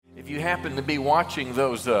you happen to be watching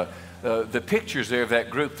those the pictures there of that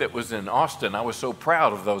group that was in Austin, I was so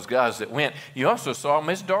proud of those guys that went. You also saw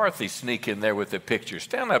Miss Dorothy sneak in there with the picture.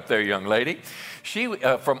 Stand up there, young lady. She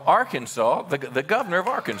from Arkansas, the governor of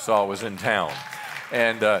Arkansas was in town.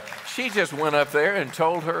 And she just went up there and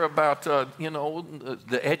told her about,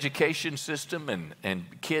 the education system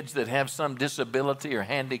and kids that have some disability or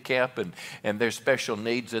handicap and their special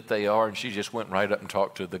needs that they are. And she just went right up and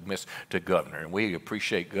talked to the governor. And we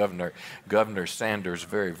appreciate Governor Sanders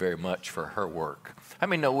very, very much for her work. I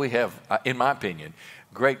mean, no, we have, in my opinion,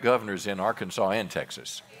 great governors in Arkansas and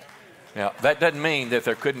Texas. Now, that doesn't mean that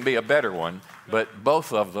there couldn't be a better one, but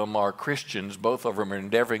both of them are Christians. Both of them are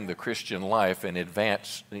endeavoring the Christian life and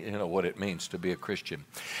advance, what it means to be a Christian.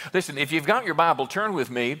 Listen, if you've got your Bible, turn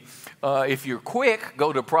with me. If you're quick,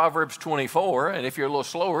 go to Proverbs 24, and if you're a little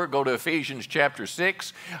slower, go to Ephesians chapter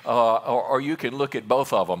 6, or you can look at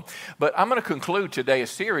both of them. But I'm going to conclude today a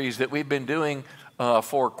series that we've been doing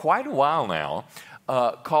for quite a while now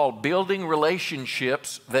called Building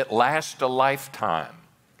Relationships That Last a Lifetime.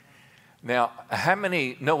 Now, how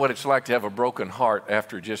many know what it's like to have a broken heart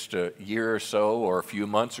after just a year or so or a few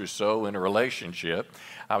months or so in a relationship?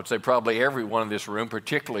 I would say probably everyone in this room,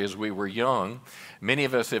 particularly as we were young. Many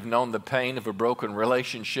of us have known the pain of a broken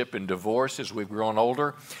relationship and divorce as we've grown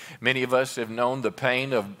older. Many of us have known the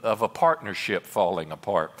pain of a partnership falling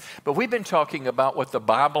apart. But we've been talking about what the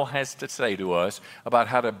Bible has to say to us about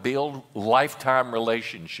how to build lifetime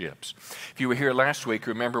relationships. If you were here last week,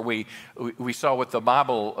 remember we saw what the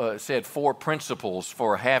Bible said, 4 principles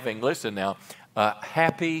for having, listen now,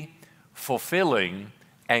 happy, fulfilling,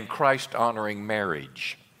 and Christ-honoring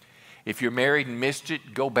marriage. If you're married and missed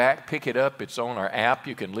it, go back, pick it up. It's on our app.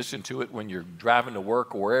 You can listen to it when you're driving to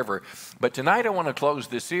work or wherever. But tonight I want to close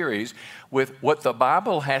this series with what the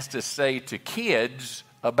Bible has to say to kids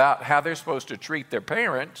about how they're supposed to treat their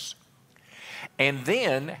parents, and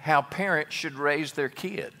then how parents should raise their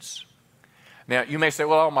kids. Now, you may say,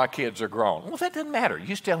 well, all my kids are grown. Well, that doesn't matter.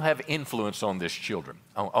 You still have influence on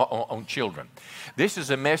children. This is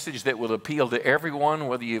a message that will appeal to everyone,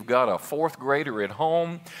 whether you've got a 4th grader at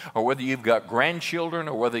home, or whether you've got grandchildren,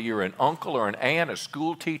 or whether you're an uncle or an aunt, a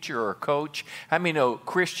school teacher or a coach. How many know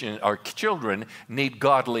children need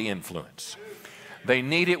godly influence? They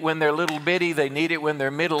need it when they're little bitty. They need it when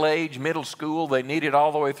they're middle-aged, middle school. They need it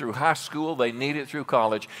all the way through high school. They need it through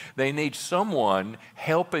college. They need someone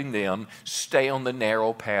helping them stay on the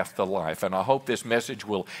narrow path to life. And I hope this message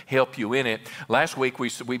will help you in it. Last week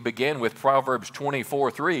we began with Proverbs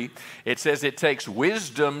 24:3. It says it takes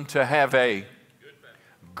wisdom to have a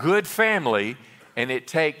good family, and it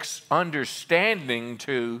takes understanding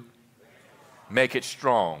to make it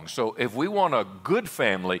strong. So if we want a good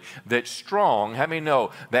family that's strong, how many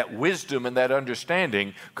know that wisdom and that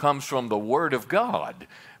understanding comes from the Word of God?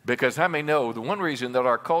 Because how many know the one reason that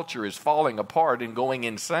our culture is falling apart and going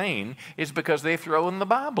insane is because they've thrown the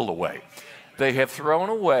Bible away. They have thrown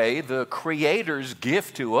away the Creator's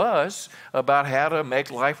gift to us about how to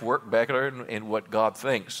make life work better in what God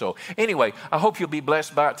thinks. So anyway, I hope you'll be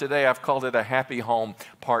blessed by it today. I've called it a Happy Home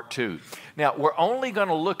Part 2. Now, we're only going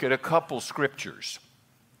to look at a couple scriptures.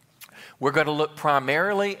 We're going to look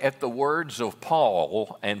primarily at the words of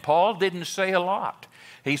Paul, and Paul didn't say a lot.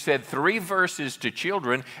 He said 3 verses to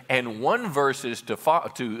children and 1 verses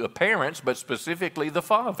to parents, but specifically the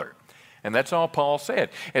father. And that's all Paul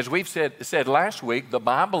said. As we've said last week, the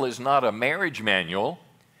Bible is not a marriage manual,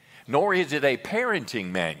 nor is it a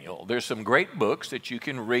parenting manual. There's some great books that you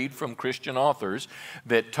can read from Christian authors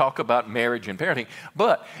that talk about marriage and parenting.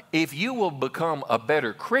 But if you will become a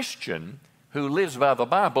better Christian who lives by the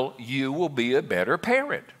Bible, you will be a better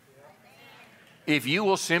parent. If you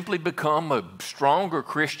will simply become a stronger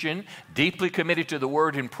Christian, deeply committed to the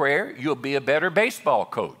Word and prayer, you'll be a better baseball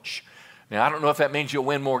coach. Now, I don't know if that means you'll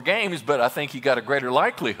win more games, but I think you got a greater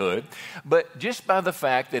likelihood. But just by the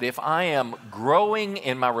fact that if I am growing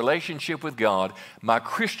in my relationship with God, my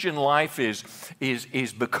Christian life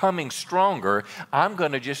is becoming stronger, I'm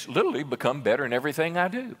going to just literally become better in everything I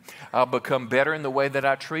do. I'll become better in the way that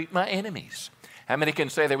I treat my enemies. How many can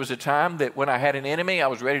say there was a time that when I had an enemy, I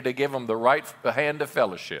was ready to give them the right hand of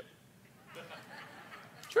fellowship?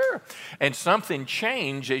 Sure. And something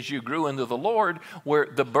changed as you grew into the Lord, where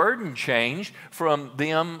the burden changed from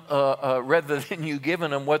them, rather than you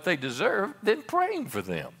giving them what they deserve, than praying for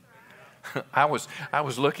them. I was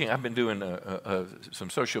looking, I've been doing some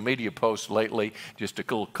social media posts lately, just a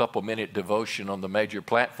little couple-minute devotion on the major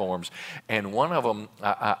platforms, and one of them,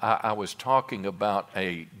 I was talking about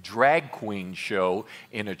a drag queen show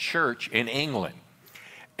in a church in England.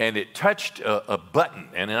 and it touched a button.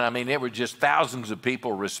 And I mean, there were just thousands of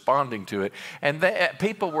people responding to it. And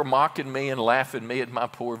people were mocking me and laughing me at my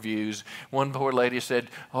poor views. One poor lady said,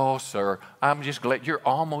 "Oh, sir, I'm just glad you're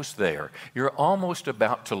almost there. You're almost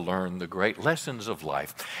about to learn the great lessons of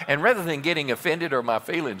life." And rather than getting offended or my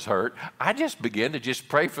feelings hurt, I just began to just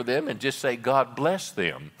pray for them and just say, "God bless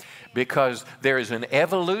them," because there is an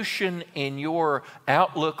evolution in your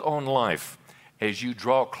outlook on life as you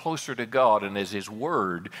draw closer to God and as His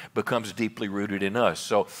Word becomes deeply rooted in us.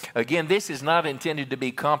 So again, this is not intended to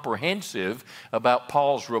be comprehensive about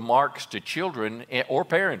Paul's remarks to children or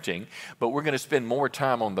parenting, but we're going to spend more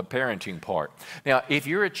time on the parenting part. Now, if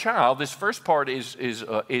you're a child, this first part is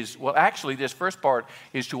this first part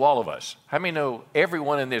is to all of us. How many know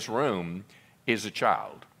everyone in this room is a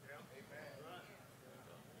child?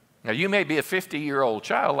 Now, you may be a 50-year-old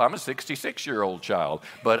child. I'm a 66-year-old child,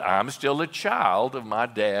 but I'm still a child of my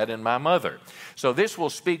dad and my mother. So this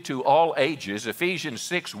will speak to all ages. Ephesians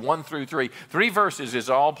 6, 1 through 3. 3 verses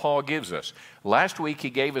is all Paul gives us. Last week,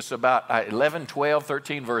 he gave us about 11, 12,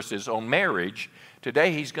 13 verses on marriage.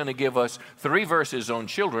 Today, he's going to give us 3 verses on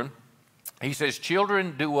children. He says,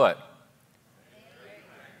 children, do what?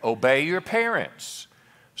 Obey your parents.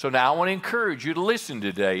 So now I want to encourage you to listen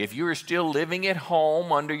today. If you are still living at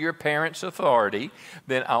home under your parents' authority,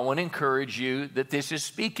 then I want to encourage you that this is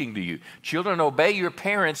speaking to you. Children, obey your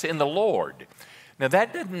parents in the Lord. Now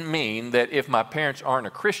that doesn't mean that if my parents aren't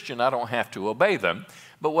a Christian, I don't have to obey them.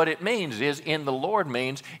 But what it means is in the Lord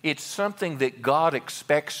means it's something that God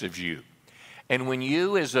expects of you. And when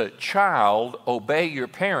you as a child obey your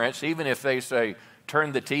parents, even if they say,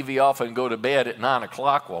 turn the TV off and go to bed at 9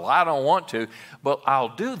 o'clock. Well, I don't want to, but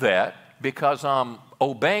I'll do that because I'm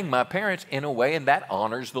obeying my parents in a way, and that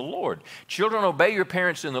honors the Lord. Children, obey your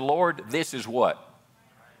parents in the Lord. This is what?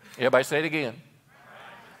 Everybody say it again.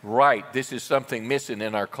 Right. This is something missing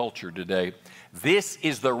in our culture today. This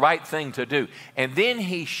is the right thing to do. And then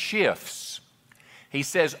he shifts. He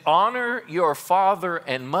says, honor your father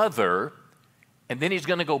and mother. And then he's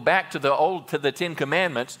going to go back to the 10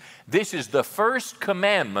 Commandments. This is the first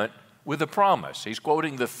commandment with a promise. He's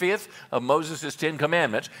quoting the 5th of Moses' 10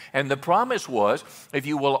 Commandments. And the promise was, if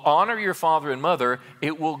you will honor your father and mother,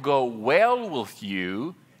 it will go well with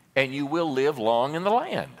you and you will live long in the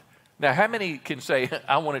land. Now, how many can say,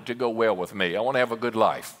 I want it to go well with me? I want to have a good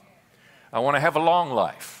life. I want to have a long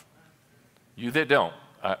life. You that don't.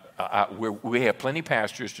 We have plenty of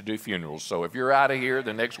pastors to do funerals, so if you're out of here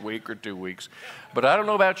the next week or 2 weeks, but I don't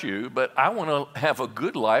know about you, but I want to have a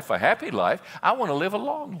good life, a happy life. I want to live a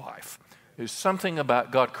long life. There's something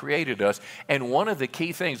about God created us, and one of the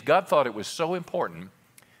key things, God thought it was so important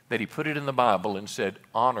that He put it in the Bible and said,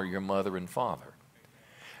 honor your mother and father.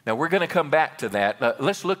 Now, we're going to come back to that.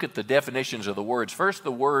 Let's look at the definitions of the words. First,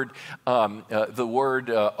 the word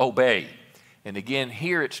obey. And again,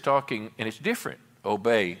 here it's talking, and it's different.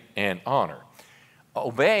 Obey and honor.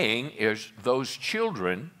 Obeying is those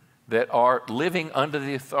children that are living under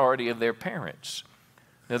the authority of their parents.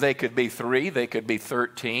 Now, they could be 3, they could be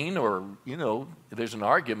 13, or, there's an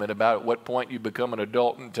argument about at what point you become an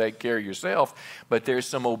adult and take care of yourself, but there's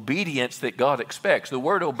some obedience that God expects. The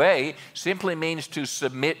word obey simply means to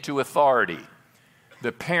submit to authority.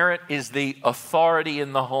 The parent is the authority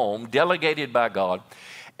in the home, delegated by God.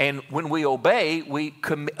 And when we obey, we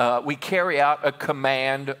carry out a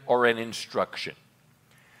command or an instruction.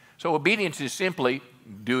 So obedience is simply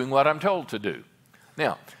doing what I'm told to do.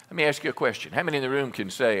 Now, let me ask you a question. How many in the room can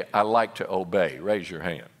say, I like to obey? Raise your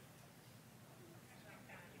hand.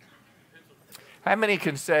 How many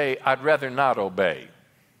can say, I'd rather not obey?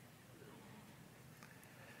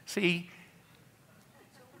 See,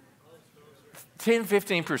 10,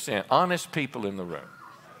 15% honest people in the room.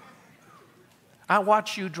 I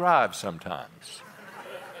watch you drive sometimes.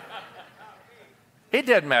 It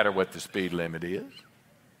doesn't matter what the speed limit is.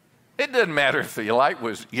 It doesn't matter if the light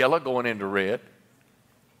was yellow going into red.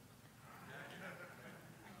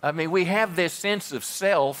 I mean, we have this sense of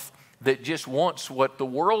self that just wants what the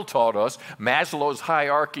world taught us, Maslow's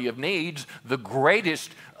hierarchy of needs. The greatest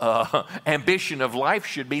ambition of life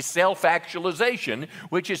should be self-actualization,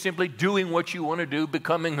 which is simply doing what you want to do,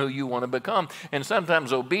 becoming who you want to become. And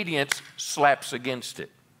sometimes obedience slaps against it.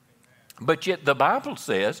 But yet the Bible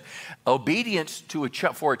says obedience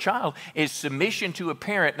for a child is submission to a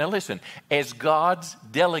parent. Now listen, as God's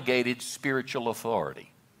delegated spiritual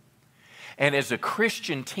authority. And as a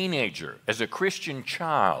Christian teenager, as a Christian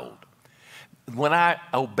child, when I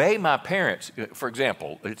obey my parents, for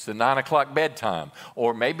example, it's the 9 o'clock bedtime,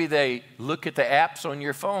 or maybe they look at the apps on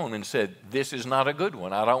your phone and said, this is not a good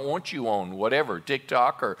one. I don't want you on whatever,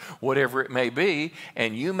 TikTok or whatever it may be,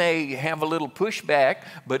 and you may have a little pushback,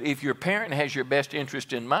 but if your parent has your best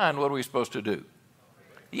interest in mind, what are we supposed to do?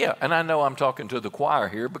 Yeah, and I know I'm talking to the choir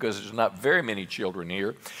here because there's not very many children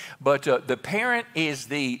here, but the parent is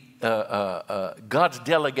the God's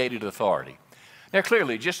delegated authority. Now,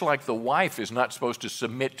 clearly, just like the wife is not supposed to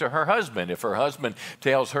submit to her husband. If her husband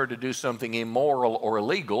tells her to do something immoral or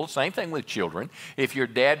illegal, same thing with children. If your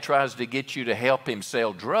dad tries to get you to help him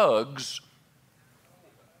sell drugs,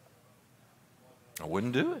 I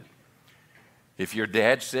wouldn't do it. If your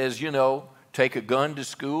dad says, take a gun to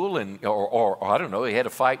school, or I don't know, he had a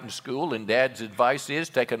fight in school, and dad's advice is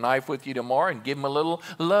take a knife with you tomorrow and give him a little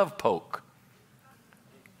love poke.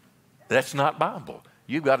 That's not Bible.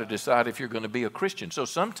 You've got to decide if you're going to be a Christian. So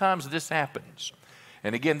sometimes this happens.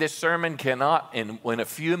 And again, this sermon cannot, in a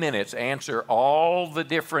few minutes, answer all the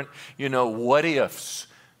different, what ifs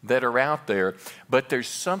that are out there. But there's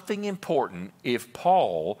something important if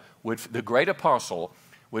Paul, the great apostle,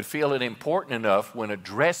 would feel it important enough when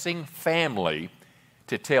addressing family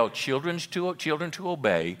to tell children to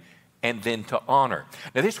obey and then to honor.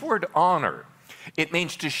 Now, this word honor, it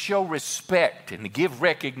means to show respect and to give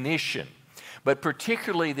recognition. But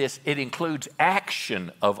particularly it includes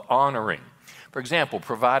action of honoring. For example,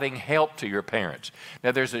 providing help to your parents.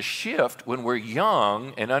 Now, there's a shift when we're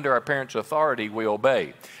young and under our parents' authority, we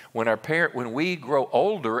obey. When we grow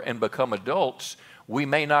older and become adults, we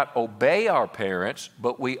may not obey our parents,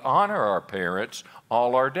 but we honor our parents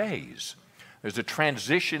all our days. There's a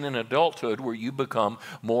transition in adulthood where you become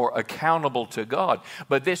more accountable to God.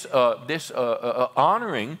 But this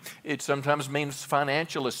honoring, it sometimes means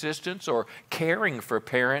financial assistance or caring for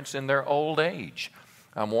parents in their old age.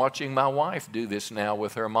 I'm watching my wife do this now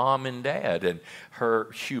with her mom and dad, and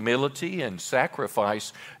her humility and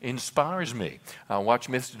sacrifice inspires me. I watched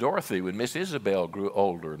Miss Dorothy when Miss Isabel grew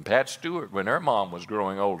older, and Pat Stewart when her mom was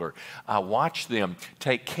growing older. I watched them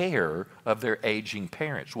take care of their aging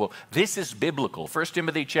parents. Well, this is biblical. 1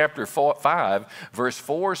 Timothy chapter 5, verse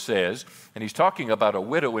 4 says, and he's talking about a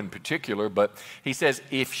widow in particular, but he says,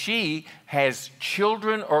 if she has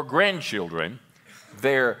children or grandchildren,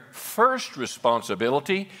 their first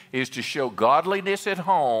responsibility is to show godliness at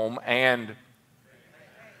home and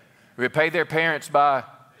repay their parents by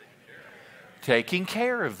taking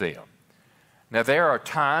care of them. Now, there are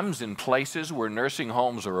times and places where nursing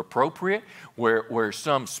homes are appropriate, where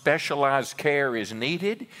some specialized care is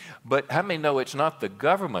needed, but how many know it's not the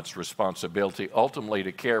government's responsibility ultimately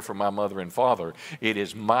to care for my mother and father? It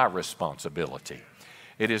is my responsibility.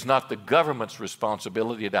 It is not the government's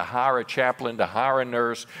responsibility to hire a chaplain, to hire a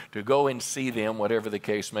nurse, to go and see them, whatever the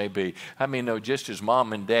case may be. I mean, no, just as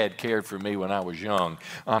mom and dad cared for me when I was young,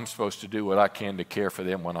 I'm supposed to do what I can to care for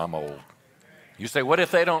them when I'm old. You say, what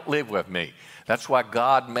if they don't live with me? That's why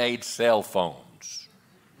God made cell phones.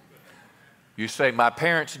 You say, my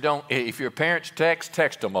parents don't, if your parents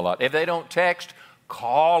text them a lot. If they don't text,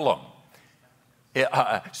 call them.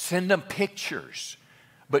 Send them pictures.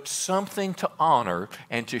 But something to honor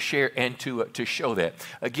and to share and to show that.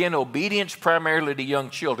 Again, obedience primarily to young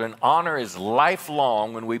children. Honor is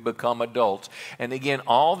lifelong when we become adults. And again,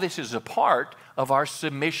 all this is a part of our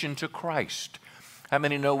submission to Christ. How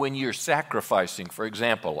many know when you're sacrificing, for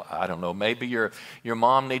example, I don't know, maybe your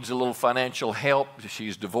mom needs a little financial help.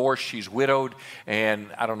 She's divorced, she's widowed, and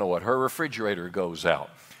I don't know what, her refrigerator goes out.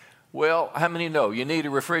 Well, how many know you need a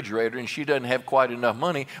refrigerator and she doesn't have quite enough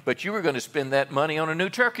money, but you were going to spend that money on a new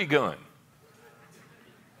turkey gun?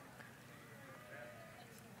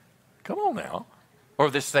 Come on now. Or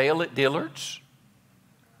the sale at Dillard's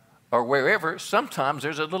or wherever. Sometimes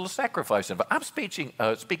there's a little sacrifice involved. I'm speaking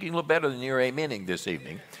a little better than you're amening this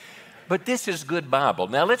evening. But this is good Bible.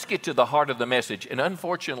 Now let's get to the heart of the message. And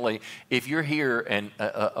unfortunately, if you're here and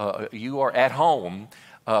you are at home,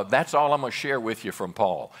 that's all I'm going to share with you from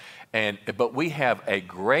Paul. But we have a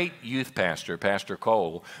great youth pastor, Pastor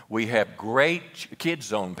Cole. We have great kids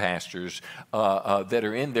zone pastors that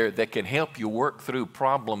are in there that can help you work through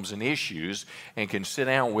problems and issues and can sit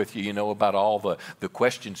down with you, about all the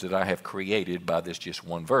questions that I have created by this just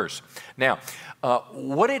one verse. Now,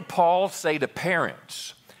 what did Paul say to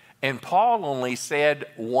parents? And Paul only said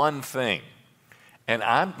one thing. And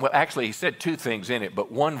actually, he said two things in it,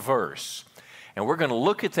 but one verse. And we're going to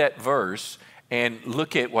look at that verse and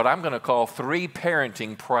look at what I'm going to call three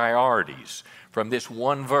parenting priorities from this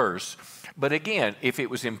one verse But again, if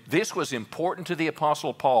this was important to the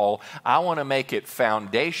Apostle Paul, I want to make it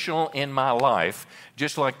foundational in my life,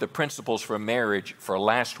 just like the principles for marriage for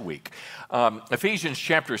last week. Ephesians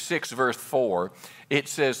chapter 6, verse 4, it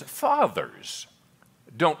says, "Fathers,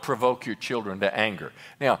 don't provoke your children to anger."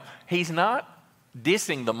 Now, he's not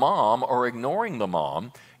dissing the mom or ignoring the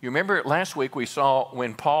mom. You remember last week we saw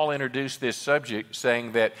when Paul introduced this subject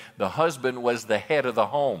saying that the husband was the head of the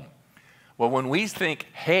home. Well, when we think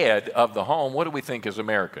head of the home, what do we think as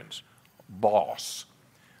Americans? Boss.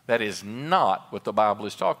 That is not what the Bible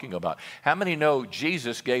is talking about. How many know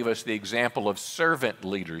Jesus gave us the example of servant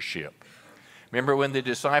leadership? Remember when the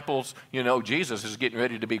disciples, Jesus is getting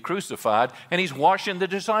ready to be crucified, and he's washing the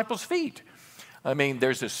disciples' feet. I mean,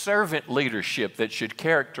 there's a servant leadership that should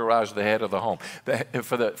characterize the head of the home.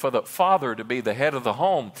 For the father to be the head of the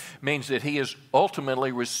home means that he is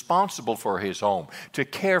ultimately responsible for his home, to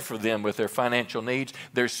care for them with their financial needs,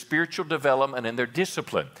 their spiritual development, and their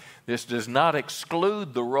discipline. This does not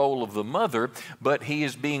exclude the role of the mother, but he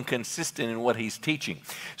is being consistent in what he's teaching.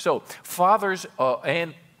 So fathers,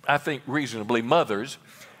 and I think reasonably mothers,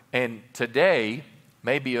 and today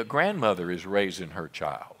maybe a grandmother is raising her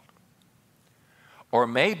child. Or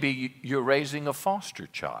maybe you're raising a foster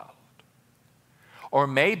child. Or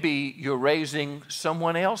maybe you're raising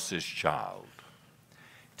someone else's child.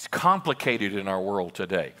 It's complicated in our world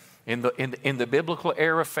today. In the biblical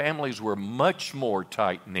era, families were much more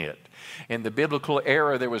tight-knit. In the biblical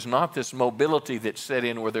era, there was not this mobility that set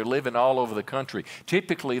in where they're living all over the country.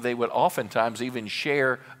 Typically, they would oftentimes even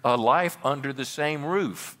share a life under the same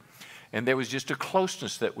roof. And there was just a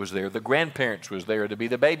closeness that was there. The grandparents was there to be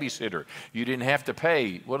the babysitter. You didn't have to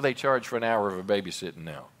pay. What do they charge for an hour of a babysitting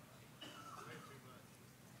now?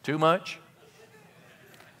 Too much?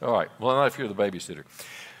 All right. Well, not if you're the babysitter.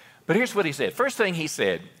 But here's what he said. First thing he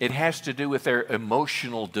said, it has to do with their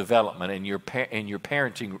emotional development and your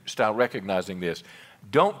parenting style, recognizing this.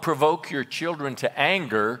 Don't provoke your children to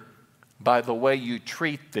anger by the way you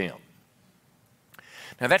treat them.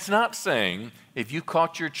 Now, that's not saying if you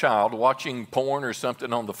caught your child watching porn or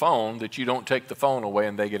something on the phone that you don't take the phone away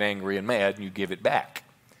and they get angry and mad and you give it back.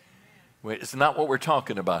 It's not what we're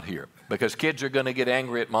talking about here, because kids are going to get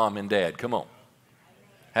angry at mom and dad. Come on.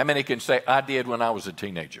 How many can say, I did when I was a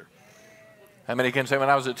teenager? How many can say,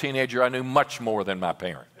 when I was a teenager, I knew much more than my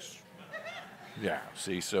parents? Yeah,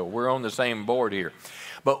 see, so we're on the same board here.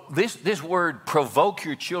 But this word, provoke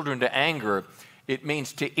your children to anger, it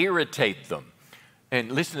means to irritate them. And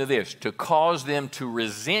listen to this, to cause them to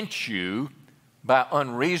resent you by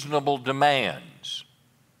unreasonable demands.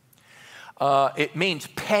 It means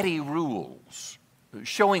petty rules,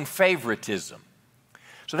 showing favoritism.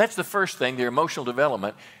 So that's the first thing, their emotional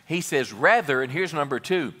development. He says, rather, and here's number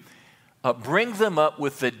 2, bring them up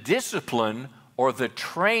with the discipline or the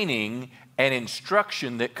training and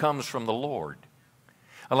instruction that comes from the Lord.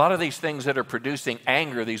 A lot of these things that are producing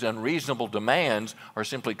anger, these unreasonable demands, are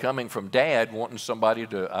simply coming from dad wanting somebody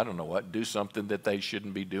to, do something that they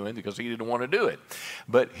shouldn't be doing because he didn't want to do it.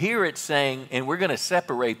 But here it's saying, and we're going to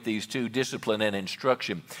separate these two, discipline and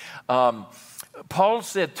instruction. Paul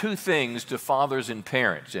said 2 things to fathers and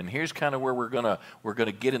parents, and here's kind of where we're going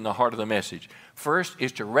to get in the heart of the message. First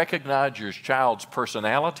is to recognize your child's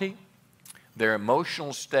personality, their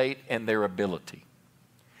emotional state, and their ability.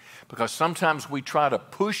 Because sometimes we try to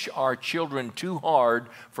push our children too hard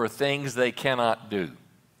for things they cannot do.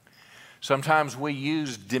 Sometimes we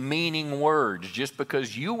use demeaning words. Just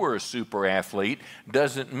because you were a super athlete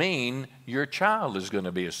doesn't mean your child is going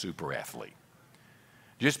to be a super athlete.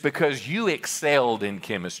 Just because you excelled in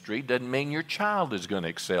chemistry doesn't mean your child is going to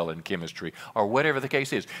excel in chemistry, or whatever the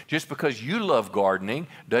case is. Just because you love gardening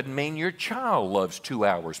doesn't mean your child loves 2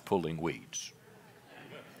 hours pulling weeds.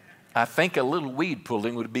 I think a little weed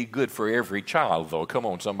pulling would be good for every child, though. Come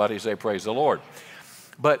on, somebody say praise the Lord.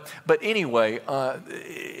 But anyway,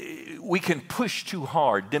 we can push too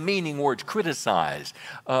hard, demeaning words, criticize,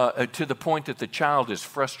 to the point that the child is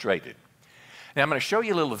frustrated. Now, I'm going to show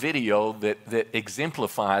you a little video that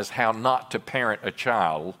exemplifies how not to parent a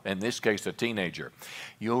child, in this case, a teenager.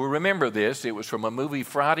 You'll remember this. It was from a movie,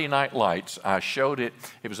 Friday Night Lights. I showed it.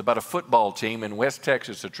 It was about a football team in West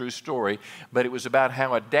Texas, a true story, but it was about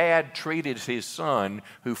how a dad treated his son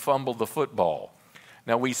who fumbled the football.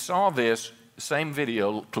 Now, we saw this same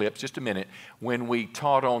video clip, just a minute, when we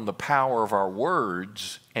taught on the power of our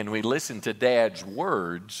words and we listened to Dad's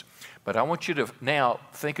words. But I want you to now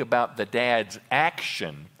think about the dad's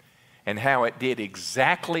action and how it did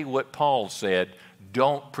exactly what Paul said.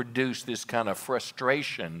 Don't produce this kind of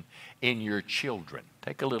frustration in your children.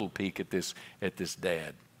 Take a little peek at this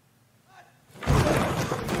dad.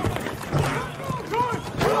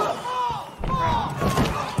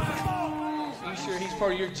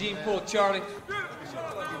 for your gene pool, Charlie.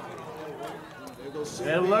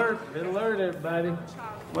 Alert, everybody.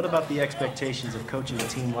 What about the expectations of coaching a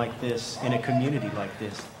team like this in a community like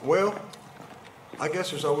this? Well, I guess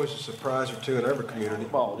there's always a surprise or two in every community.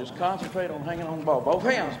 Ball. Just concentrate on hanging on the ball. Both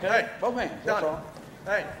hands, okay? Both hands. That's all.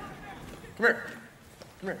 Hey, come here.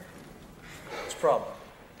 Come here. What's the problem?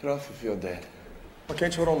 Get off the field, Dad. Why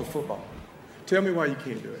can't you hold on to the football? Tell me why you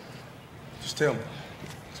can't do it. Just tell me.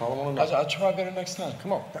 That's all I want to know. I'll try better next time.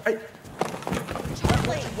 Come on. Hey.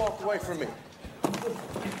 Don't you walk away from me.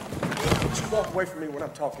 Don't you walk away from me when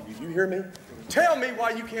I'm talking to you. You hear me? Tell me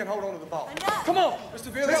why you can't hold on to the ball. Enough. Come on,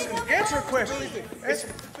 Mr. Billy. Answer a question. Answer.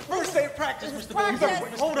 First day of practice, Mr.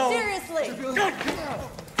 Billy. Hold on. Seriously. Good.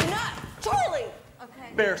 Enough. Charlie. Okay.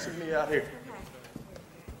 Embarrassing me out here.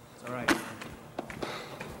 It's all right.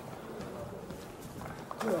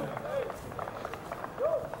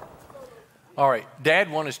 All right,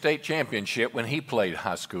 Dad won a state championship when he played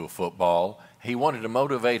high school football. He wanted to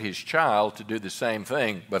motivate his child to do the same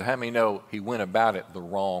thing, but how many know he went about it the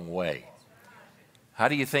wrong way? How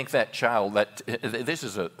do you think that child, this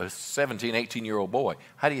is a 17, 18-year-old boy,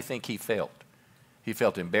 how do you think he felt? He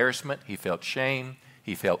felt embarrassment, he felt shame,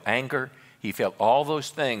 he felt anger, he felt all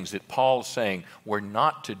those things that Paul's saying we're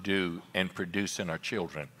not to do and produce in our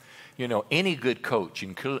children. You know, any good coach,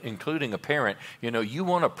 including a parent, you know, you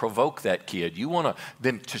want to provoke that kid. You want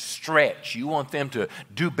them to stretch. You want them to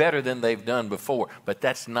do better than they've done before. But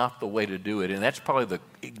that's not the way to do it. And that's probably the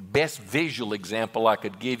best visual example I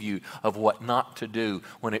could give you of what not to do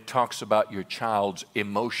when it talks about your child's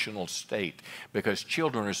emotional state, because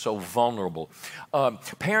children are so vulnerable.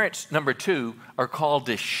 Parents, number 2, are called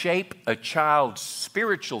to shape a child's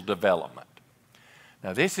spiritual development.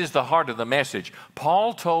 Now, this is the heart of the message.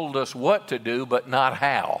 Paul told us what to do, but not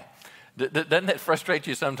how. Doesn't that frustrate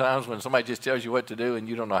you sometimes when somebody just tells you what to do and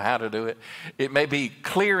you don't know how to do it? It may be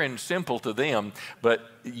clear and simple to them, but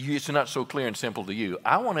it's not so clear and simple to you.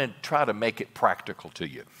 I want to try to make it practical to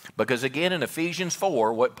you. Because again, in Ephesians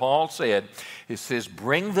 4, what Paul said, it says,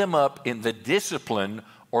 bring them up in the discipline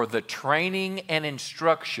or the training and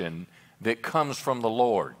instruction that comes from the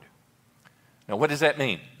Lord. Now, what does that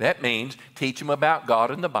mean? That means teach them about God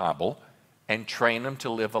and the Bible and train them to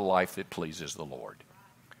live a life that pleases the Lord.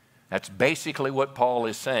 That's basically what Paul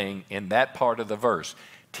is saying in that part of the verse.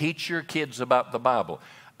 Teach your kids about the Bible.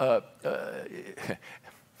 And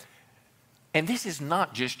this is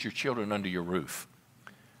not just your children under your roof.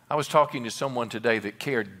 I was talking to someone today that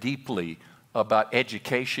cared deeply about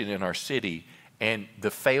education in our city and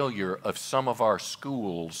the failure of some of our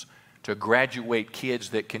schools to graduate kids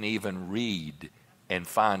that can even read and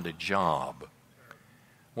find a job.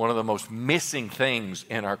 One of the most missing things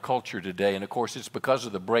in our culture today, and of course it's because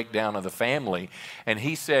of the breakdown of the family. And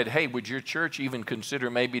he said, hey, would your church even consider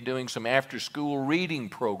maybe doing some after-school reading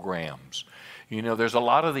programs? You know, there's a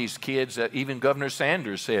lot of these kids that even Governor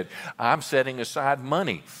Sanders said, I'm setting aside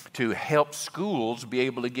money to help schools be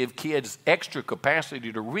able to give kids extra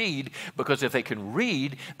capacity to read, because if they can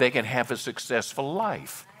read, they can have a successful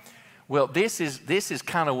life. Well, this is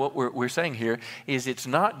kind of what we're saying here, is it's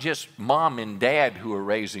not just mom and dad who are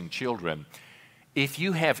raising children. If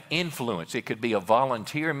you have influence, it could be a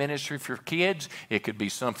volunteer ministry for kids. It could be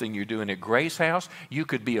something you're doing at Grace House. You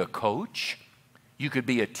could be a coach. You could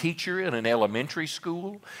be a teacher in an elementary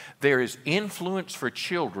school. There is influence for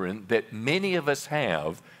children that many of us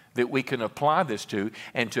have that we can apply this to,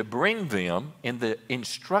 and to bring them in the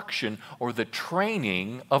instruction or the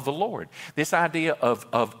training of the Lord. This idea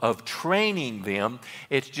of training them,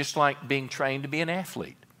 it's just like being trained to be an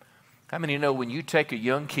athlete. How many know when you take a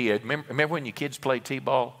young kid, remember when your kids played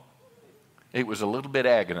t-ball? It was a little bit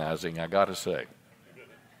agonizing, I got to say.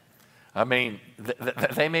 I mean,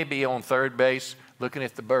 they may be on third base looking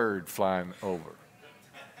at the bird flying over.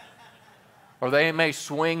 Or they may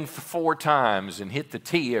swing 4 times and hit the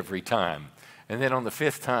tee every time. And then on the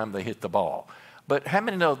 5th time, they hit the ball. But how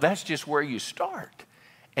many know that's just where you start?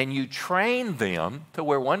 And you train them to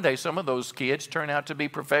where one day some of those kids turn out to be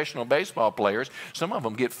professional baseball players. Some of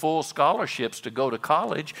them get full scholarships to go to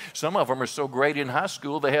college. Some of them are so great in high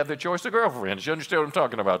school, they have their choice of girlfriends. You understand what I'm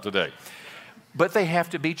talking about today? But they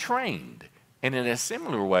have to be trained. And in a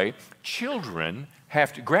similar way, grandchildren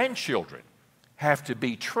have to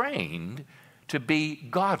be trained to be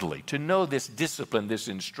godly, to know this discipline, this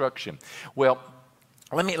instruction. Well,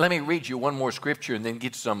 let me read you one more scripture and then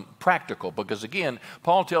get some practical, because again,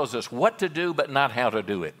 Paul tells us what to do but not how to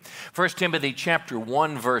do it. 1 Timothy chapter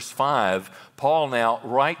 1 verse 5, Paul now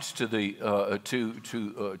writes to the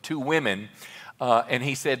two women, and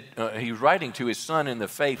he said he's writing to his son in the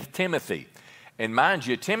faith, Timothy. And mind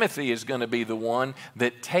you, Timothy is going to be the one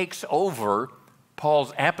that takes over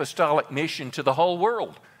Paul's apostolic mission to the whole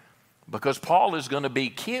world, because Paul is going to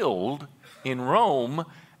be killed in Rome,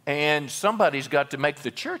 and somebody's got to make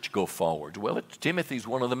the church go forward. Well, Timothy's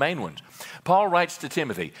one of the main ones. Paul writes to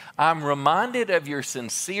Timothy, I'm reminded of your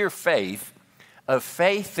sincere faith, of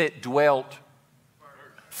faith that dwelt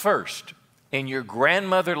first in your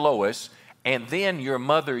grandmother Lois, and then your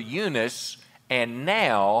mother Eunice, and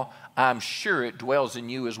now I'm sure it dwells in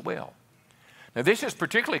you as well. Now, this is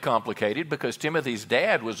particularly complicated because Timothy's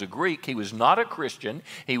dad was a Greek. He was not a Christian.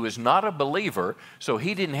 He was not a believer, so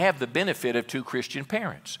he didn't have the benefit of two Christian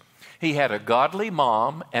parents. He had a godly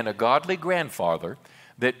mom and a godly grandfather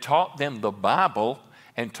that taught them the Bible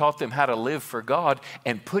and taught them how to live for God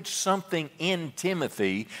and put something in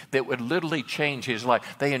Timothy that would literally change his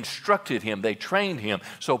life. They instructed him, they trained him,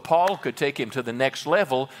 so Paul could take him to the next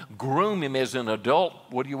level, groom him as an adult,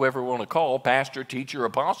 what do you ever want to call, pastor, teacher,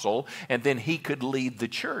 apostle, and then he could lead the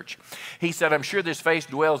church. He said, I'm sure this faith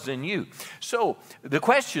dwells in you. So the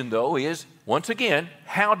question, though, is, once again,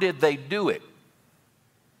 how did they do it?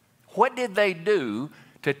 What did they do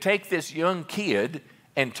to take this young kid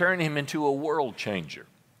and turn him into a world changer?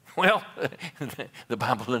 Well, the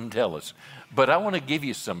Bible doesn't tell us. But I want to give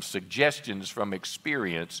you some suggestions from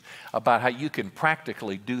experience about how you can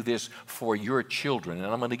practically do this for your children.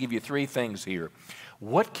 And I'm going to give you three things here.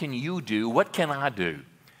 What can you do, what can I do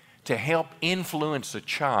to help influence a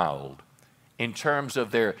child in terms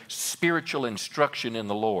of their spiritual instruction in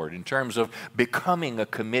the Lord, in terms of becoming a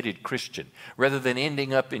committed Christian, rather than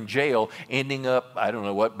ending up in jail, ending up, I don't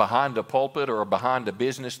know what, behind a pulpit or behind a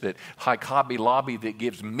business that, like Hobby Lobby, that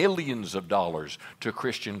gives millions of dollars to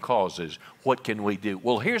Christian causes. What can we do?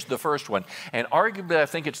 Well, here's the first one, and arguably I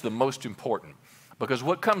think it's the most important, because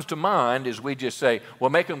what comes to mind is we just say,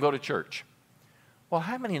 well, make them go to church. Well,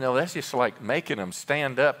 how many know that's just like making them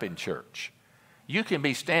stand up in church? You can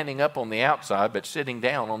be standing up on the outside, but sitting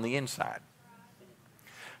down on the inside.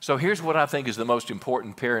 So here's what I think is the most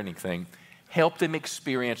important parenting thing. Help them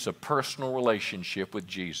experience a personal relationship with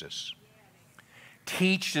Jesus.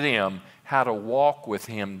 Teach them how to walk with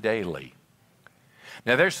Him daily.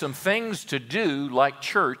 Now, there's some things to do, like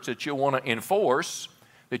church, that you want to enforce,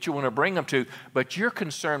 that you want to bring them to, but you're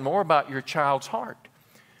concerned more about your child's heart,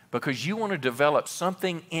 because you want to develop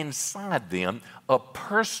something inside them, a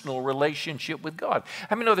personal relationship with God.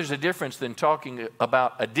 I mean, there's a difference than talking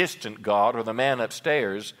about a distant God or the man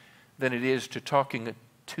upstairs than it is to talking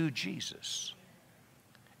to Jesus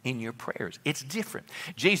in your prayers. It's different.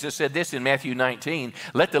 Jesus said this in Matthew 19,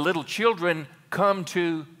 let the little children come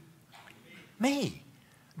to me.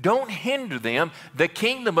 Don't hinder them. The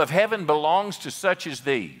kingdom of heaven belongs to such as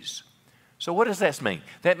these. So what does that mean?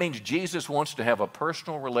 That means Jesus wants to have a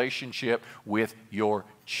personal relationship with your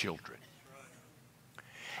children.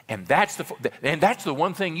 And that's the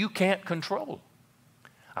one thing you can't control.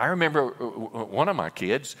 I remember one of my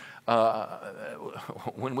kids,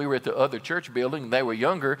 when we were at the other church building, they were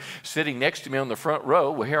younger, sitting next to me on the front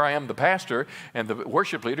row. Well, here I am, the pastor, and the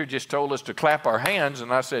worship leader just told us to clap our hands,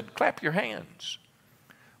 and I said, clap your hands.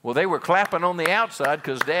 Well, they were clapping on the outside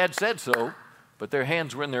because Dad said so, but their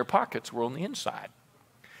hands were in their pockets, were on the inside.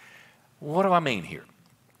 What do I mean here?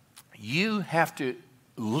 You have to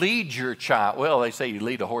lead your child. Well, they say you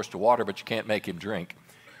lead a horse to water, but you can't make him drink.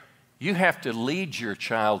 You have to lead your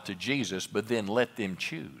child to Jesus, but then let them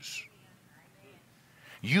choose.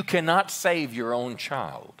 You cannot save your own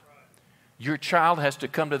child. Your child has to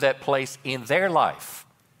come to that place in their life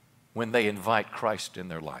when they invite Christ in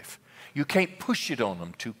their life. You can't push it on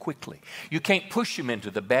them too quickly. You can't push them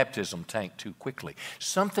into the baptism tank too quickly.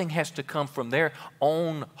 Something has to come from their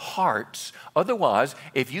own hearts. Otherwise,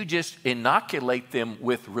 if you just inoculate them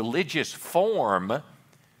with religious form,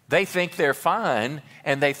 they think they're fine,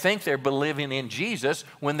 and they think they're believing in Jesus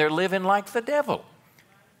when they're living like the devil.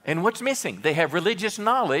 And what's missing? They have religious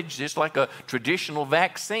knowledge, just like a traditional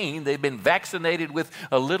vaccine. They've been vaccinated with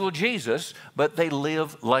a little Jesus, but they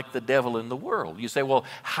live like the devil in the world. You say, well,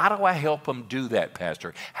 how do I help them do that,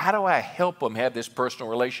 Pastor? How do I help them have this personal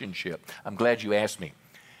relationship? I'm glad you asked me.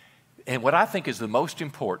 And what I think is the most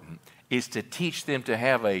important is to teach them to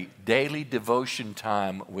have a daily devotion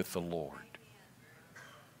time with the Lord.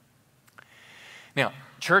 Now,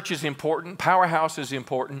 church is important, Powerhouse is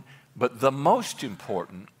important, but the most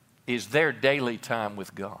important is their daily time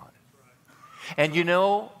with God. And you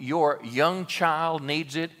know, your young child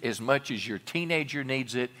needs it as much as your teenager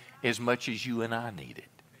needs it, as much as you and I need it.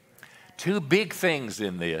 Two big things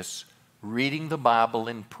in this: reading the Bible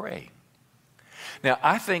and praying. Now,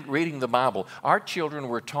 I think reading the Bible, our children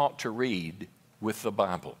were taught to read with the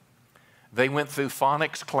Bible. They went through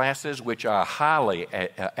phonics classes, which I highly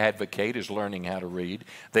advocate as learning how to read.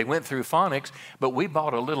 They went through phonics, but we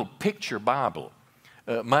bought a little picture Bible.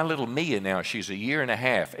 My little Mia now, she's a year and a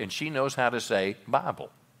half, and she knows how to say Bible.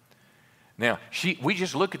 Now, we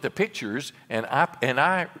just look at the pictures, and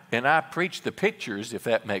I preach the pictures, if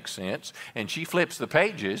that makes sense, and she flips the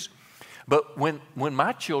pages. But when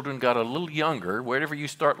my children got a little younger, wherever you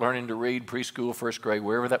start learning to read, preschool, first grade,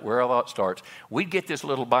 where all that starts, we'd get this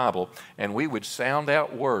little Bible, and we would sound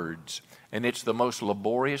out words, and it's the most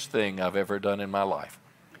laborious thing I've ever done in my life.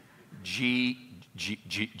 Jesus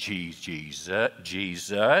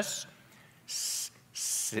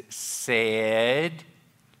said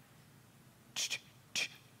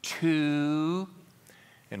to,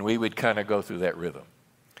 and we would kind of go through that rhythm.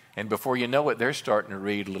 And before you know it, they're starting to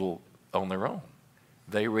read a little on their own.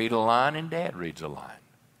 They read a line and Dad reads a line.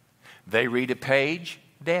 They read a page,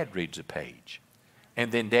 Dad reads a page.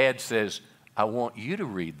 And then Dad says, I want you to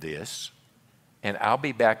read this, and I'll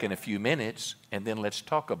be back in a few minutes, and then let's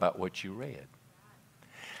talk about what you read.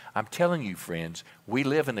 I'm telling you, friends, we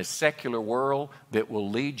live in a secular world that will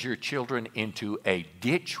lead your children into a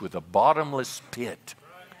ditch with a bottomless pit.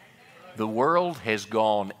 The world has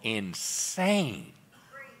gone insane.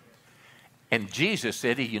 And Jesus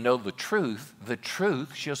said, you know the truth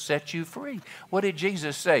shall set you free. What did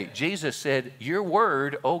Jesus say? Jesus said, your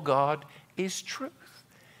word, oh God, is truth.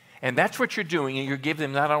 And that's what you're doing. And you're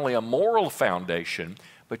giving them not only a moral foundation,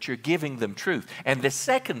 but you're giving them truth. And the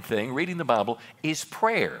second thing, reading the Bible, is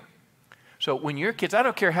prayer. So when your kids, I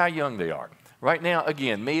don't care how young they are. Right now,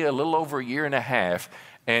 again, Mia, a little over a year and a half,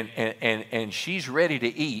 and she's ready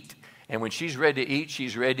to eat. And when she's ready to eat,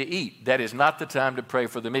 she's ready to eat. That is not the time to pray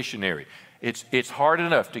for the missionary. It's hard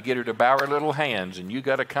enough to get her to bow her little hands, and you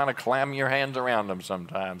got to kind of clam your hands around them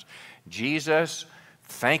sometimes. Jesus,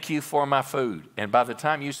 thank you for my food. And by the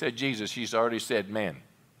time you said Jesus, she's already said man.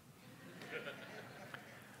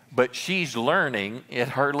 But she's learning at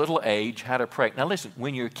her little age how to pray. Now listen,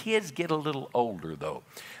 when your kids get a little older, though,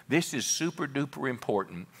 this is super duper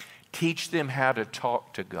important. Teach them how to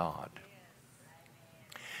talk to God.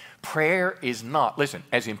 Prayer is not, listen,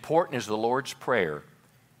 as important as the Lord's Prayer,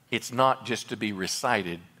 it's not just to be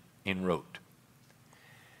recited in rote.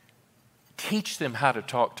 Teach them how to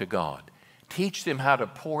talk to God. Teach them how to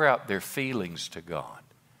pour out their feelings to God.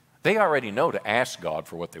 They already know to ask God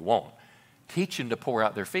for what they want. Teach them to pour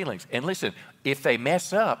out their feelings. And listen, if they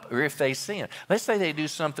mess up or if they sin, let's say they do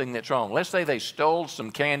something that's wrong. Let's say they stole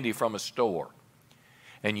some candy from a store.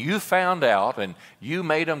 And you found out and you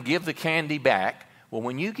made them give the candy back. Well,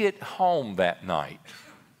 when you get home that night,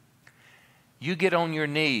 you get on your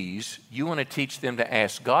knees, you want to teach them to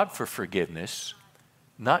ask God for forgiveness,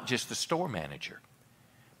 not just the store manager.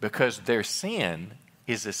 Because their sin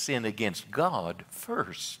is a sin against God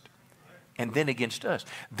first, and then against us.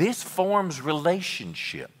 This forms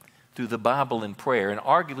relationship through the Bible and prayer, and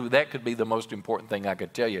arguably that could be the most important thing I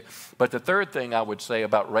could tell you. But the third thing I would say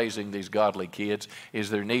about raising these godly kids is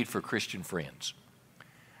their need for Christian friends.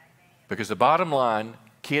 Because the bottom line,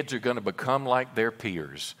 kids are going to become like their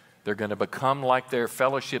peers. They're going to become like their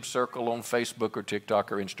fellowship circle on Facebook or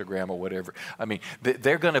TikTok or Instagram or whatever. I mean,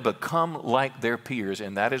 they're going to become like their peers,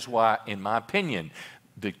 and that is why, in my opinion,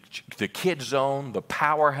 the Kid Zone, the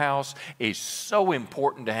Powerhouse, is so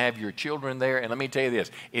important to have your children there. And let me tell you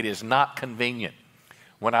this, it is not convenient.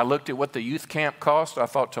 When I looked at what the youth camp cost, I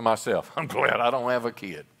thought to myself, I'm glad I don't have a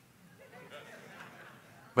kid.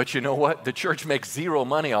 But you know what? The church makes zero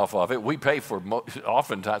money off of it. We pay for,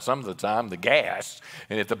 oftentimes, some of the time, the gas.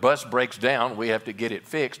 And if the bus breaks down, we have to get it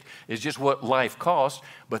fixed. It's just what life costs.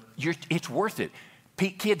 But it's worth it.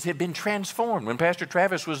 Kids have been transformed. When Pastor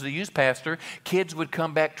Travis was the youth pastor, kids would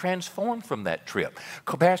come back transformed from that trip.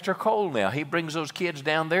 Pastor Cole now, he brings those kids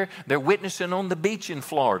down there. They're witnessing on the beach in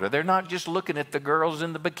Florida. They're not just looking at the girls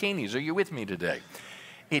in the bikinis. Are you with me today?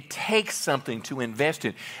 It takes something to invest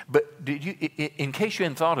in. But in case you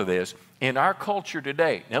hadn't thought of this, in our culture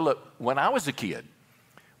today, now look, when I was a kid,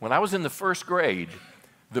 when I was in the first grade,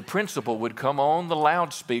 the principal would come on the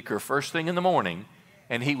loudspeaker first thing in the morning,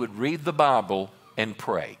 and he would read the Bible and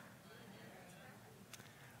pray.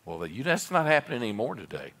 Well, that's not happening anymore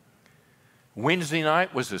today. Wednesday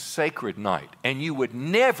night was a sacred night, and you would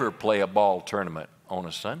never play a ball tournament on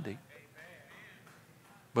a Sunday.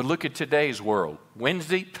 But look at today's world.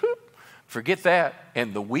 Wednesday, forget that.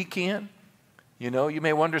 And the weekend, You know, you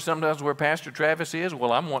may wonder sometimes where Pastor Travis is.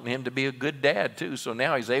 Well, I'm wanting him to be a good dad too. So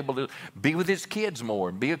now he's able to be with his kids more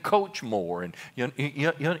and be a coach more. And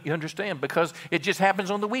you understand? Because it just happens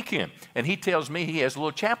on the weekend. And he tells me he has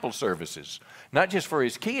little chapel services, not just for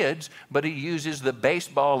his kids, but he uses the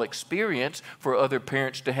baseball experience for other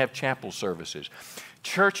parents to have chapel services.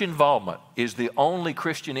 Church involvement is the only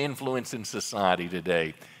Christian influence in society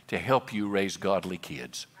today to help you raise godly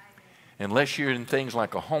kids. Unless you're in things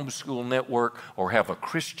like a homeschool network or have a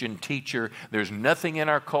Christian teacher, there's nothing in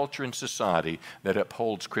our culture and society that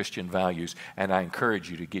upholds Christian values, and I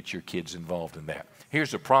encourage you to get your kids involved in that.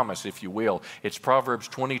 Here's a promise, if you will. It's Proverbs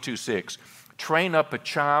 22:6. Train up a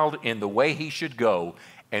child in the way he should go,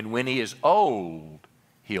 and when he is old,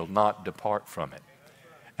 he'll not depart from it.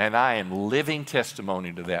 And I am living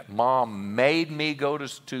testimony to that. Mom made me go to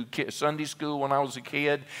Sunday school when I was a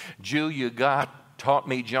kid. Julia taught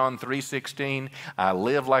me John 3:16. I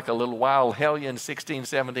lived like a little wild hellion 16,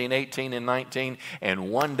 17, 18, and 19.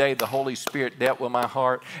 And one day the Holy Spirit dealt with my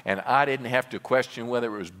heart, and I didn't have to question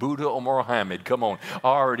whether it was Buddha or Mohammed. Come on, I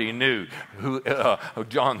already knew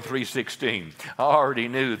John 3:16. I already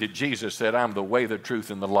knew that Jesus said, I'm the way, the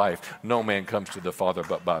truth, and the life. No man comes to the Father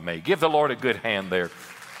but by me. Give the Lord a good hand there.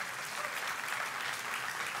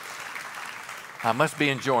 I must be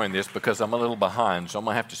enjoying this because I'm a little behind, so I'm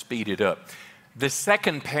going to have to speed it up. The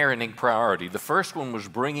second parenting priority, the first one was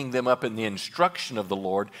bringing them up in the instruction of the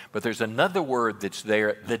Lord, but there's another word that's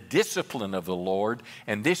there, the discipline of the Lord,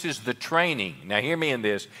 and this is the training. Now hear me in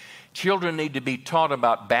this. Children need to be taught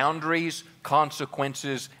about boundaries,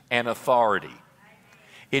 consequences, and authority.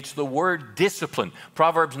 It's the word discipline.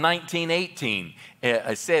 Proverbs 19:18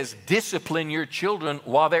 says, discipline your children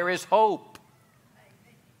while there is hope.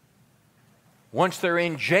 Once they're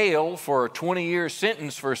in jail for a 20-year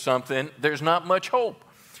sentence for something, there's not much hope.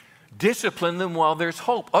 Discipline them while there's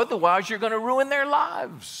hope. Otherwise, you're going to ruin their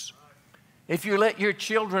lives. If you let your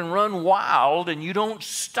children run wild and you don't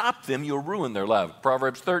stop them, you'll ruin their lives.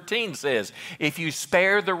 Proverbs 13 says, if you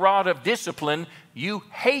spare the rod of discipline, you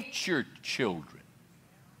hate your children.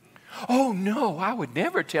 Oh, no, I would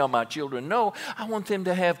never tell my children no. I want them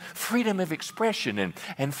to have freedom of expression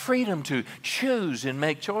and freedom to choose and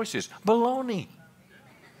make choices. Baloney.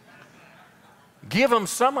 Give them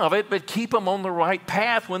some of it, but keep them on the right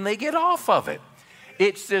path when they get off of it.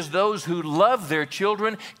 It says those who love their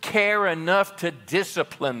children care enough to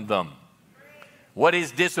discipline them. What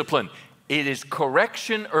is discipline? It is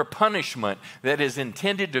correction or punishment that is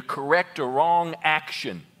intended to correct a wrong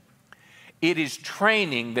action. It is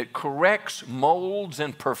training that corrects, molds,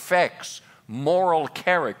 and perfects moral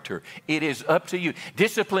character. It is up to you.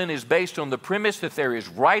 Discipline is based on the premise that there is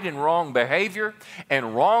right and wrong behavior,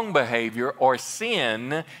 and wrong behavior or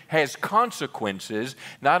sin has consequences,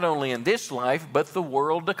 not only in this life, but the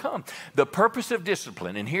world to come. The purpose of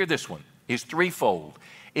discipline, and hear this one, is threefold.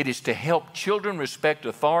 It is to help children respect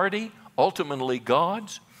authority, ultimately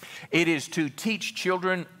God's. It is to teach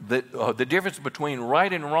children the difference between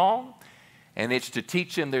right and wrong. And it's to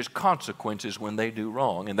teach them there's consequences when they do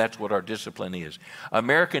wrong. And that's what our discipline is.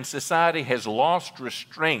 American society has lost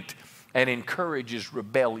restraint and encourages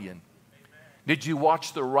rebellion. Did you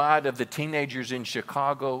watch the riot of the teenagers in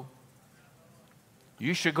Chicago?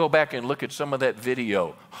 You should go back and look at some of that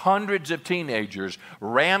video. Hundreds of teenagers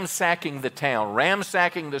ransacking the town,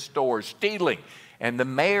 ransacking the stores, stealing. And the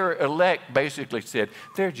mayor-elect basically said,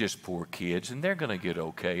 they're just poor kids and they're going to get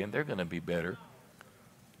okay and they're going to be better.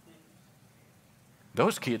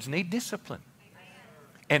 Those kids need discipline.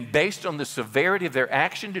 And based on the severity of their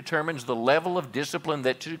action determines the level of discipline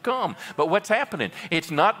that should come. But what's happening? It's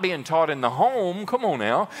not being taught in the home. Come on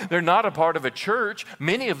now. They're not a part of a church.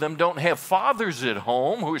 Many of them don't have fathers at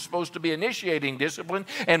home who are supposed to be initiating discipline.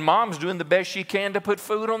 And mom's doing the best she can to put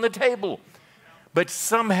food on the table. But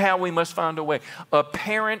somehow we must find a way. A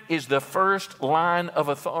parent is the first line of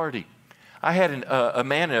authority. I had a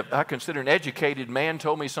man I consider an educated man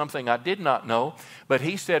told me something I did not know, but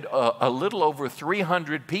he said a little over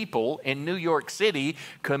 300 people in New York City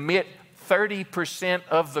commit 30%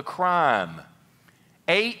 of the crime.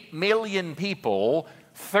 8 million people,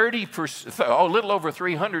 30%, a little over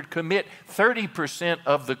 300 commit 30%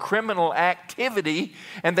 of the criminal activity,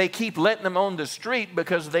 and they keep letting them on the street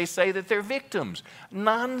because they say that they're victims.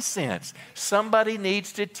 Nonsense. Somebody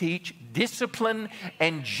needs to teach discipline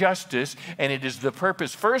and justice, and it is the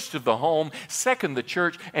purpose first of the home, second the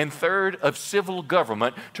church, and third of civil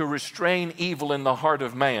government to restrain evil in the heart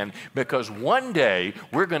of man, because one day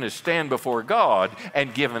we're going to stand before God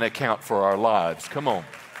and give an account for our lives. Come on.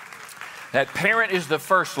 That parent is the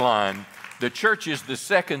first line, The church is the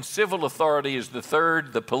second, civil authority is the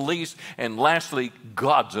third, the police, and lastly,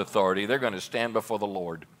 God's authority. They're going to stand before the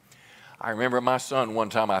Lord. I remember my son one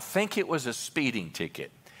time, I think it was a speeding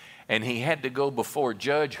ticket, and he had to go before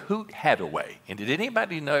Judge Hoot Hadaway. And did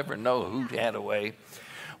anybody ever know Hoot Hadaway?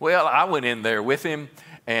 Well, I went in there with him,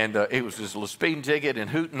 and it was this little speeding ticket, and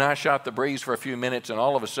Hoot and I shot the breeze for a few minutes, and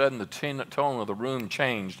all of a sudden the tone of the room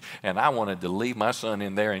changed, and I wanted to leave my son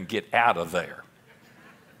in there and get out of there.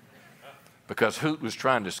 Because Hoot was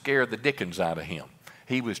trying to scare the dickens out of him.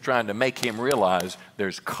 He was trying to make him realize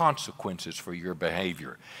there's consequences for your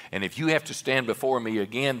behavior. And if you have to stand before me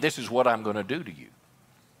again, this is what I'm going to do to you.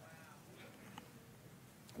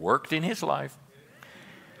 Worked in his life.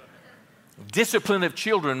 Discipline of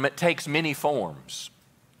children takes many forms.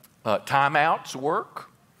 Timeouts work.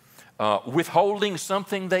 Withholding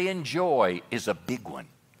something they enjoy is a big one.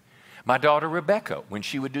 My daughter Rebecca, when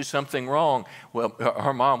she would do something wrong, well,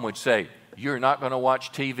 her mom would say, "You're not going to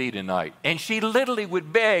watch TV tonight." And she literally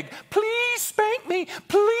would beg, "Please spank me,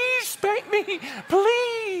 please spank me,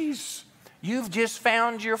 please." You've just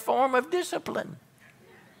found your form of discipline.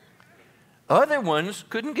 Other ones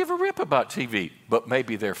couldn't give a rip about TV, but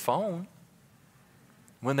maybe their phone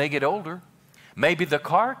when they get older. Maybe the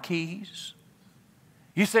car keys.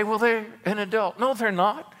 You say, "Well, they're an adult." No, they're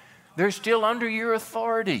not. They're still under your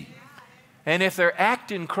authority. And if they're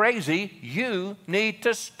acting crazy, you need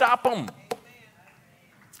to stop them.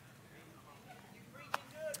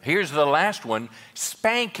 Here's the last one,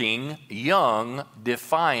 spanking young,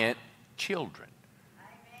 defiant children.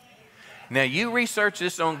 Now, you research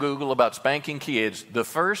this on Google about spanking kids. The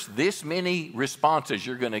first this many responses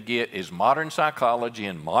you're going to get is modern psychology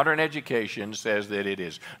and modern education says that it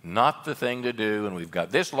is not the thing to do, and we've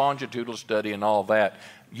got this longitudinal study and all that.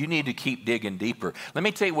 You need to keep digging deeper. Let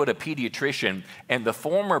me tell you what a pediatrician and the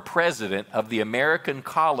former president of the American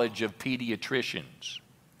College of Pediatricians.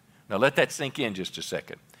 Now, let that sink in just a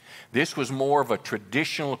second. This was more of a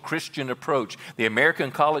traditional Christian approach. The American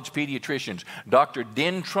College of Pediatricians, Dr.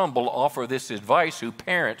 Den Trumbull, offer this advice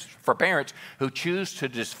for parents who choose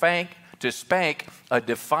to spank a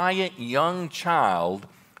defiant young child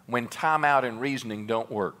when timeout and reasoning don't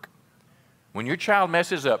work. When your child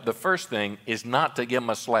messes up, the first thing is not to give them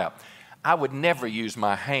a slap. I would never use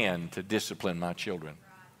my hand to discipline my children.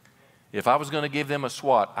 If I was going to give them a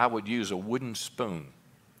swat, I would use a wooden spoon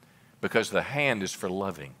because the hand is for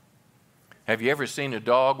loving. Have you ever seen a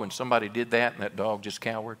dog when somebody did that and that dog just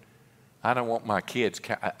cowered? I don't want my kids.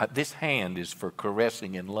 This hand is for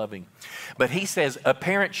caressing and loving. But he says a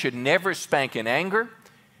parent should never spank in anger.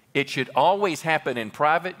 It should always happen in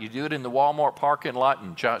private. You do it in the Walmart parking lot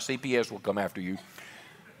and CPS will come after you.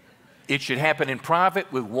 It should happen in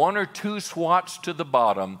private with 1 or 2 swats to the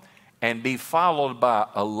bottom and be followed by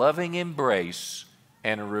a loving embrace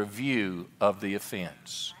and a review of the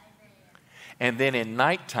offense. And then in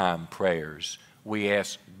nighttime prayers, we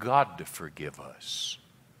ask God to forgive us.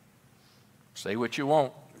 Say what you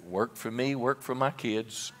want. Work for me, work for my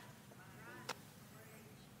kids.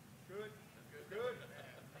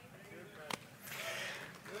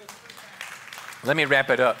 Let me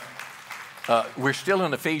wrap it up. We're still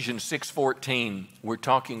in Ephesians 6:14. We're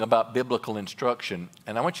talking about biblical instruction.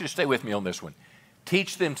 And I want you to stay with me on this one.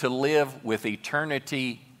 Teach them to live with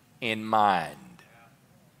eternity in mind.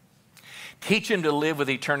 Teach them to live with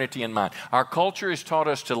eternity in mind. Our culture has taught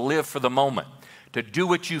us to live for the moment, to do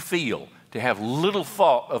what you feel, to have little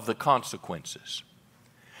thought of the consequences.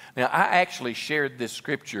 Now, I actually shared this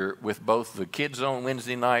scripture with both the kids on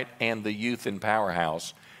Wednesday night and the youth in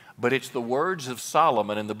Powerhouse, but it's the words of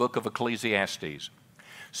Solomon in the book of Ecclesiastes.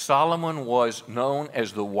 Solomon was known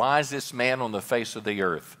as the wisest man on the face of the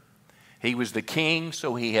earth. He was the king,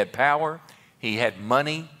 so he had power, he had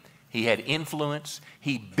money, he had influence.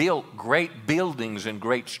 He built great buildings and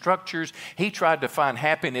great structures. He tried to find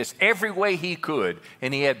happiness every way he could,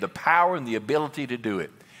 and he had the power and the ability to do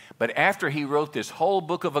it. But after he wrote this whole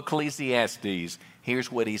book of Ecclesiastes, here's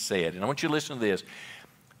what he said. And I want you to listen to this.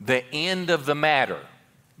 The end of the matter.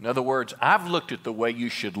 In other words, I've looked at the way you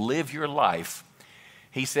should live your life.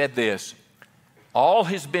 He said this, all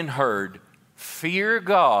has been heard, fear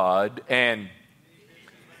God and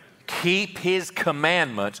keep his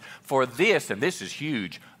commandments, for this, and this is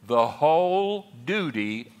huge, the whole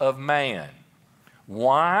duty of man.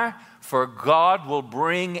 Why? For God will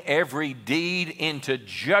bring every deed into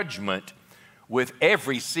judgment with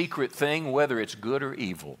every secret thing, whether it's good or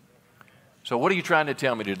evil. So what are you trying to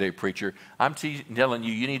tell me today, preacher? I'm telling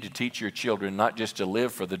you, you need to teach your children not just to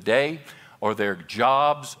live for the day or their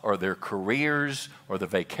jobs or their careers or the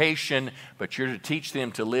vacation, but you're to teach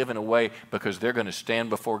them to live in a way because they're going to stand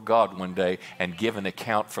before God one day and give an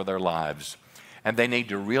account for their lives. And they need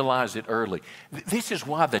to realize it early. This is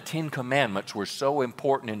why the Ten Commandments were so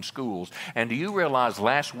important in schools. And do you realize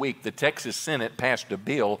last week the Texas Senate passed a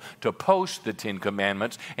bill to post the Ten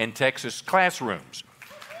Commandments in Texas classrooms?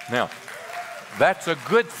 Now, that's a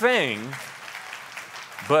good thing,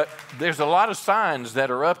 but there's a lot of signs that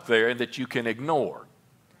are up there that you can ignore.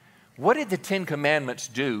 What did the Ten Commandments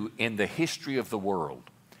do in the history of the world?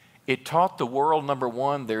 It taught the world, number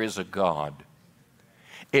one, there is a God.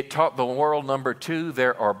 It taught the world, number two,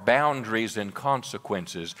 there are boundaries and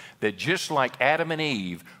consequences, that just like Adam and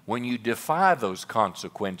Eve, when you defy those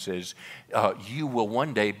consequences, you will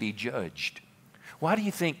one day be judged. Why do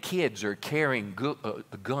you think kids are carrying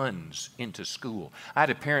guns into school? I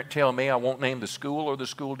had a parent tell me, I won't name the school or the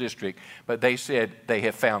school district, but they said they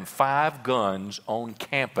have found 5 guns on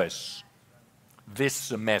campus this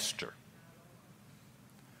semester.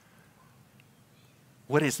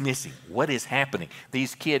 What is missing? What is happening?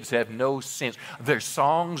 These kids have no sense. Their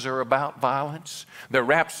songs are about violence. Their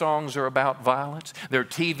rap songs are about violence. Their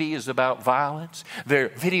TV is about violence. Their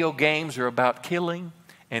video games are about killing.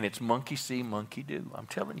 And it's monkey see, monkey do. I'm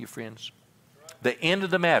telling you, friends. The end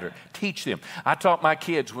of the matter, teach them. I taught my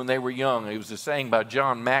kids when they were young. It was a saying by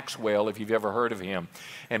John Maxwell, if you've ever heard of him.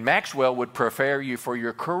 And Maxwell would prepare you for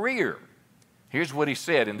your career. Here's what he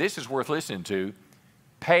said, and this is worth listening to.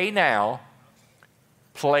 Pay now,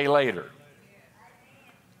 play later.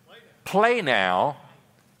 Play now,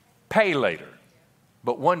 pay later.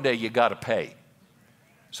 But one day you got to pay.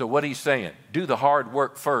 So what he's saying, do the hard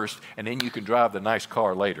work first, and then you can drive the nice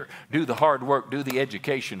car later. Do the hard work, do the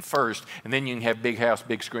education first, and then you can have big house,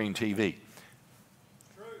 big screen TV.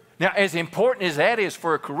 Now, as important as that is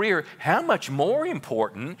for a career, how much more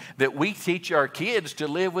important that we teach our kids to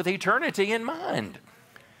live with eternity in mind?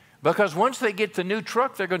 Because once they get the new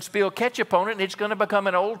truck, they're going to spill ketchup on it, and it's going to become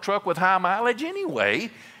an old truck with high mileage anyway.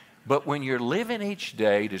 But when you're living each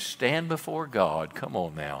day to stand before God, come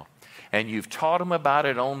on now, and you've taught them about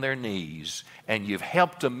it on their knees, and you've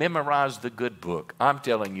helped them memorize the good book, I'm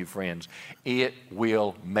telling you, friends, it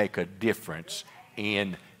will make a difference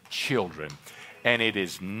in children. And it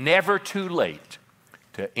is never too late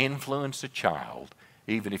to influence a child,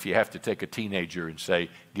 even if you have to take a teenager and say,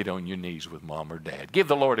 get on your knees with mom or dad. Give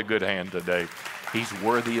the Lord a good hand today. He's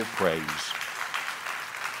worthy of praise.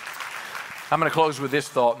 I'm going to close with this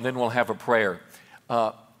thought, and then we'll have a prayer.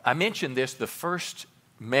 I mentioned this the first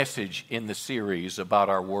message in the series about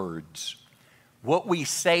our words. What we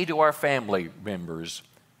say to our family members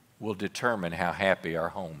will determine how happy our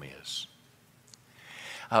home is.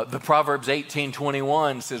 The Proverbs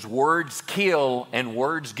 18:21 says, words kill and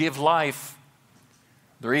words give life.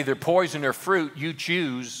 They're either poison or fruit, you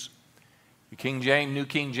choose. New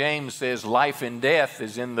King James says, life and death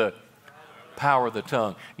is in the power of the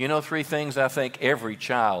tongue. You know, 3 things I think every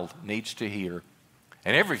child needs to hear.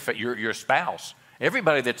 And your spouse,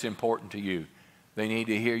 everybody that's important to you, they need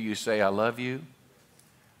to hear you say, I love you,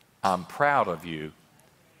 I'm proud of you,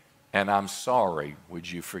 and I'm sorry, would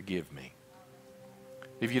you forgive me?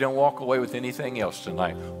 If you don't walk away with anything else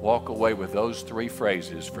tonight, walk away with those 3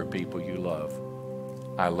 phrases for people you love.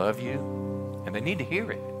 I love you, and they need to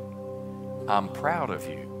hear it. I'm proud of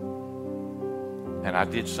you, and I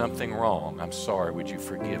did something wrong. I'm sorry, would you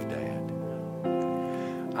forgive Dad?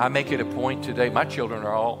 I make it a point today, my children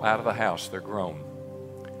are all out of the house, they're grown.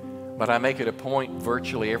 But I make it a point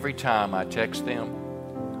virtually every time I text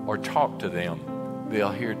them or talk to them,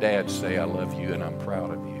 they'll hear Dad say, I love you and I'm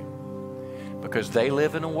proud of you. Because they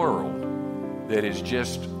live in a world that is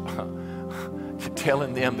just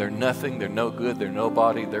telling them they're nothing, they're no good, they're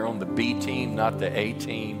nobody, they're on the B team, not the A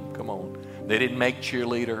team. Come on. They didn't make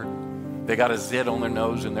cheerleader. They got a zit on their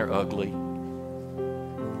nose and they're ugly.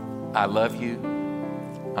 I love you.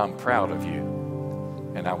 I'm proud of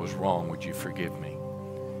you. And I was wrong. Would you forgive me?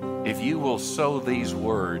 If you will sow these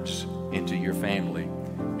words into your family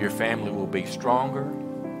will be stronger,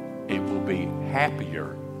 it will be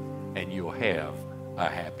happier, and you'll have a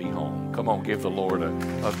happy home. Come on, give the Lord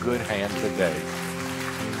a good hand today.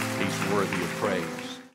 He's worthy of praise.